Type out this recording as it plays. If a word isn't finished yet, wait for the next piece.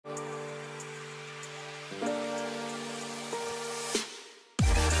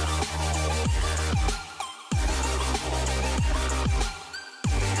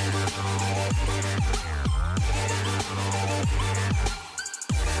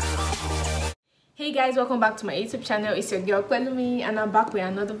Hey guys, welcome back to my YouTube channel. It's your girl Pelumi and I'm back with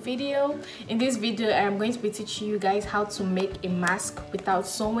another video. In this video I am going to be teaching you guys how to make a mask without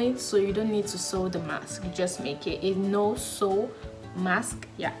sewing, so you don't need to sew the mask, you just make it a no sew mask.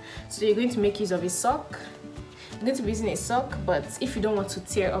 Yeah, so you're going to make use of a sock. I'm going to be using a sock, but if you don't want to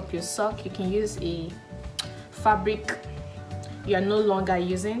tear up your sock, you can use a fabric you are no longer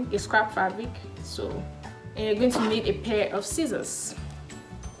using, a scrap fabric. And you're going to need a pair of scissors.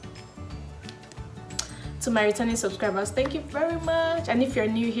 To my returning subscribers, thank you very much, and if you're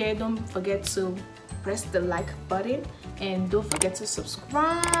new here, don't forget to press the like button and don't forget to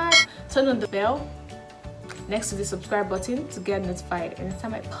subscribe. Turn on the bell next to the subscribe button to get notified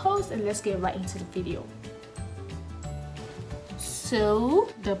anytime I post, and let's get right into the video. So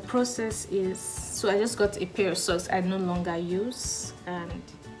the process is, I just got a pair of socks I no longer use, and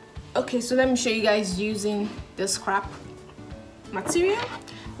okay, so let me show you guys using the scrap material.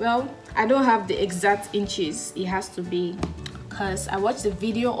 Well, I don't have the exact inches it has to be, because I watched the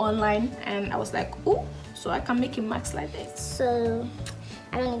video online and I was like, oh, so I can make a mask like this. So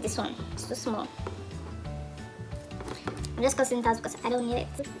I don't need this one, it's too small. I'm just cutting it out because I don't need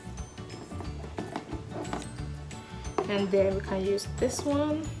it. And then we can use this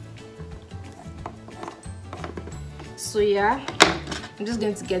one. So yeah, I'm just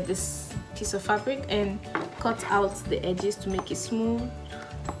going to get this piece of fabric and cut out the edges to make it smooth.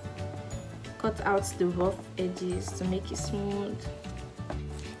 Cut out the rough edges to make it smooth.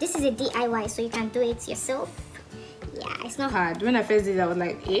 This is a DIY, so you can do it yourself. Yeah, it's not hard. When I first did it, I was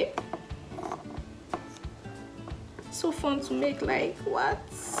like, eh? So fun to make, like, what?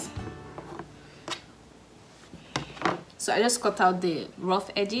 So I just cut out the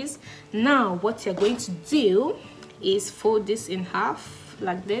rough edges. Now what you're going to do is fold this in half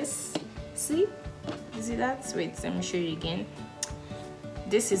like this. See that? Wait, let me show you again.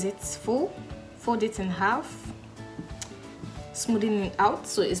 This is it full. Fold it in half, smoothing it out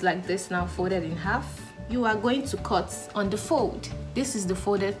so it's like this now, folded in half. You are going to cut on the fold. This is the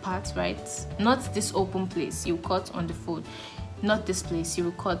folded part, right? Not this open place. You cut on the fold, not this place. You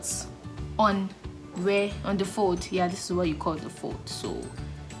will cut on the fold. Yeah, this is what you call the fold. So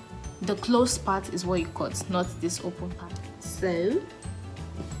the closed part is what you cut, not this open part. So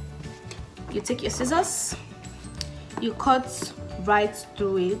you take your scissors, you cut right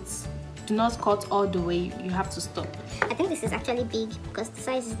through it. Do not cut all the way, you have to stop. I think this is actually big because the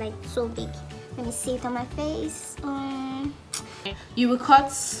size is like so big. Let me see it on my face. You will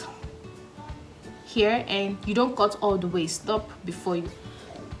cut here and you don't cut all the way. Stop before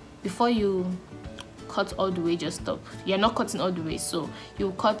you cut all the way. Just stop. You're not cutting all the way, so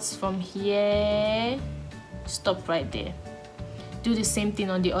you cut from here, stop right there. Do the same thing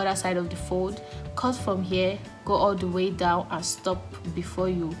on the other side of the fold. Cut from here, go all the way down and stop before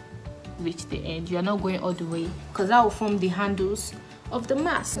you reach the end. You are not going all the way because that will form the handles of the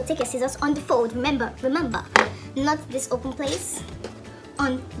mask. So take your scissors on the fold. Remember, not this open place.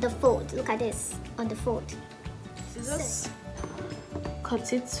 On the fold. Look at this. On the fold. Scissors.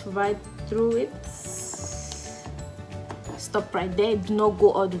 Cut it right through it. Stop right there. Do not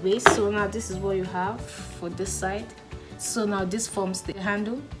go all the way. So now this is what you have for this side. So now this forms the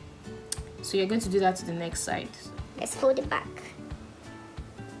handle. So you're going to do that to the next side. Let's fold it back.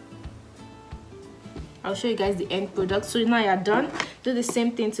 I'll show you guys the end product. So now you're done. Do the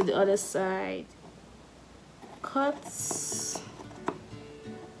same thing to the other side. Cut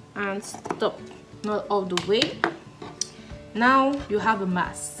and stop. Not all the way. Now you have a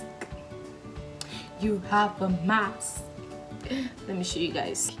mask. You have a mask. Let me show you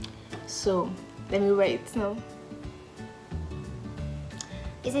guys. So let me wear it now.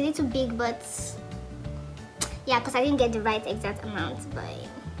 It's a little big, but yeah, because I didn't get the right exact amount, but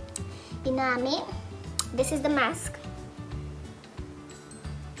you know what I mean. This is the mask.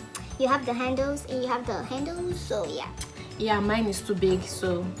 You have the handles and you have the handles, so yeah, mine is too big,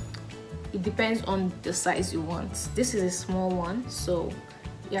 so it depends on the size you want. This is a small one, so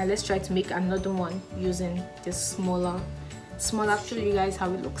yeah, let's try to make another one using this smaller. I'll show you guys how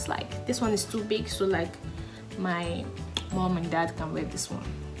it looks like. This one is too big, so like my mom and dad can wear this one,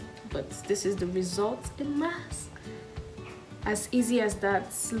 but this is the result, a mask. As easy as that.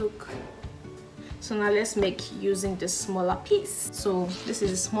 Look. So now let's make using the smaller piece. So this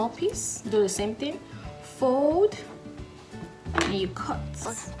is a small piece. Do the same thing. Fold and you cut.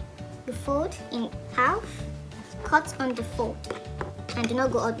 You fold in half, cut on the fold, and do not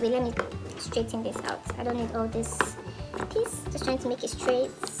go all the way. Let me straighten this out. I don't need all this piece. Just trying to make it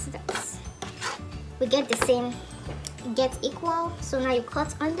straight so that we get the same, get equal. So now you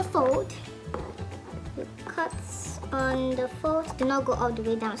cut on the fold. You cut on the fold. Do not go all the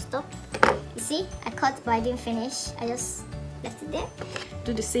way down. Stop. You see, I cut but I didn't finish. I just left it there.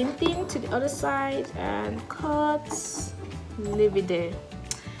 Do the same thing to the other side and cut, leave it there.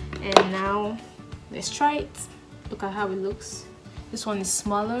 And now let's try it. Look at how it looks. This one is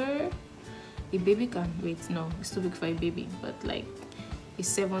smaller. A baby can wait. No, it's too big for a baby, but like a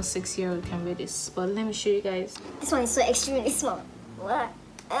 7-6-year-old can wear this. But let me show you guys. This one is so extremely small. What?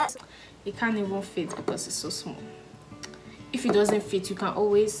 It can't even fit because it's so small. If it doesn't fit, you can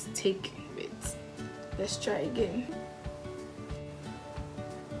always take it. Let's try again.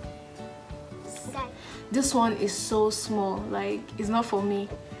 This one is so small, like it's not for me.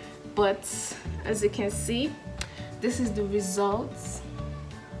 But as you can see, this is the result.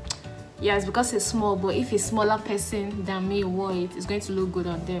 Yeah, it's because it's small, but if a smaller person than me wore it, it's going to look good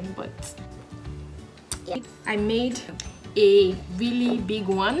on them. But yeah, I made a really big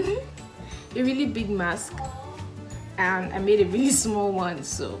one, a really big mask, and I made a really small one.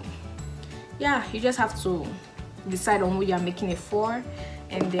 So yeah, you just have to decide on who you're making it for,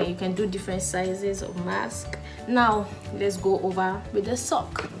 and then you can do different sizes of mask. Now let's go over with the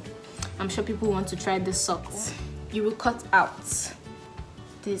sock. I'm sure people want to try the socks. You will cut out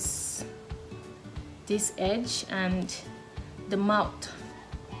this edge and the mouth.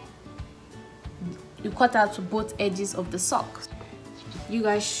 You cut out both edges of the sock. You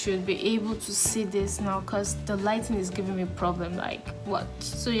guys should be able to see this now because the lighting is giving me a problem. Like what?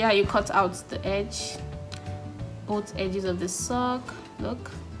 So yeah, you cut out the edge, both edges of the sock.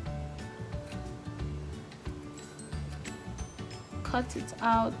 Look, cut it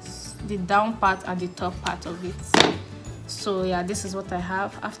out, the down part and the top part of it. So yeah, this is what I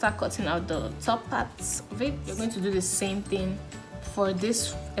have. After cutting out the top parts of it, you're going to do the same thing for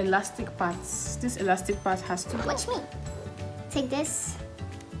this elastic parts. This elastic part has to go. Watch me. Take this,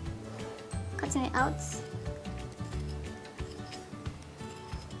 cutting it out.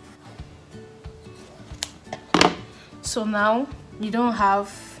 So now you don't have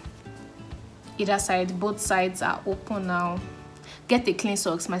either side, both sides are open now. Get the clean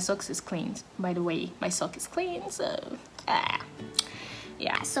socks. My socks is clean, by the way. My sock is clean, so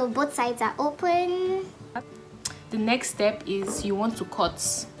yeah. So both sides are open. The next step is you want to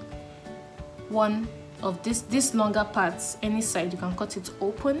cut one of this longer parts. Any side you can cut it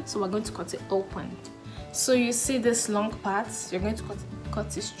open. So we're going to cut it open. So you see this long parts, you're going to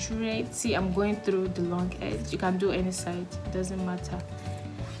cut it straight. See, I'm going through the long edge. You can do any side, it doesn't matter.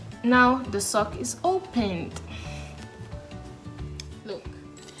 Now the sock is opened. Look,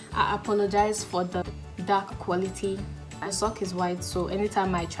 I apologize for the dark quality. My sock is white, so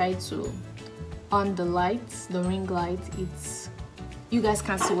anytime I try to on the lights, the ring light, you guys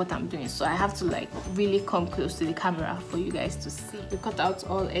can't see what I'm doing, so I have to like really come close to the camera for you guys to see. You cut out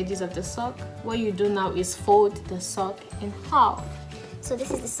all edges of the sock. What you do now is fold the sock in half. So this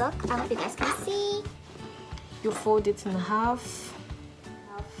is the sock. I hope you guys can see. You fold it in half,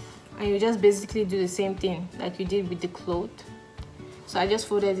 and you just basically do the same thing like you did with the cloth. So I just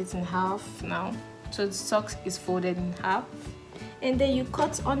folded it in half now. So the sock is folded in half, and then you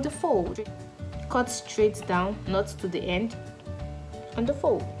cut on the fold. Cut straight down, not to the end, on the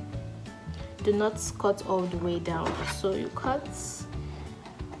fold. Do not cut all the way down. So you cut,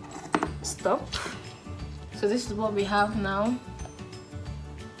 stop. So this is what we have now.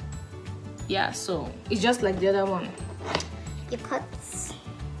 Yeah, so it's just like the other one. You cut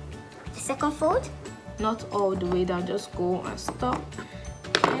the second fold. Not all the way down, just go and stop.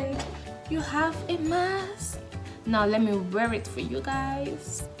 And you have a mask. Now let me wear it for you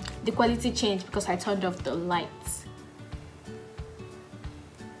guys. The quality changed because I turned off the lights.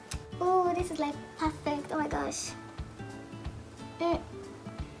 Oh, this is like perfect. Oh my gosh.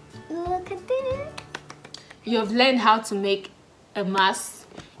 Look at this. You have learned how to make a mask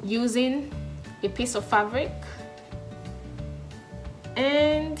using a piece of fabric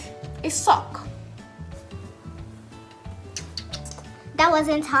and a sock. That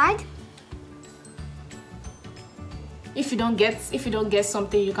wasn't hard. If you don't get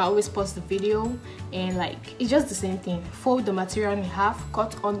something, you can always pause the video, and like it's just the same thing. Fold the material in half,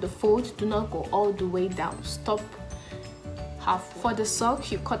 cut on the fold, do not go all the way down, stop half. For the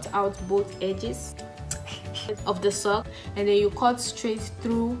sock, you cut out both edges of the sock, and then you cut straight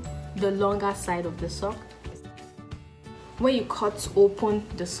through the longer side of the sock. When you cut open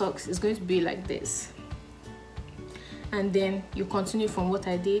the socks, it's going to be like this, and then you continue from what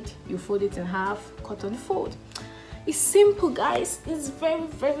I did. You fold it in half, cut on the fold. It's simple, guys. It's very,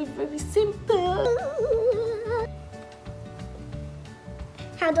 very, very simple.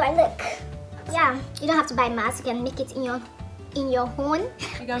 How do I look? Yeah, you don't have to buy a mask. You can make it in your home.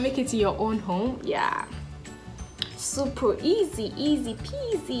 You can make it in your own home. Yeah. Super easy, easy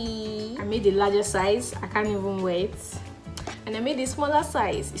peasy. I made the larger size, I can't even wait. And I made the smaller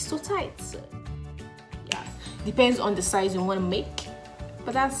size, it's too tight. Yeah, depends on the size you want to make.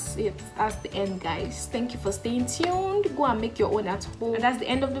 But that's it, that's the end, guys. Thank you for staying tuned. Go and make your own at home. And that's the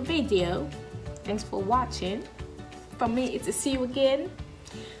end of the video. Thanks for watching. From me, it's a see you again.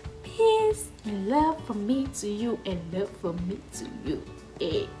 Peace and love from me to you, and love from me to you.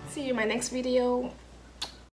 Hey, see you in my next video.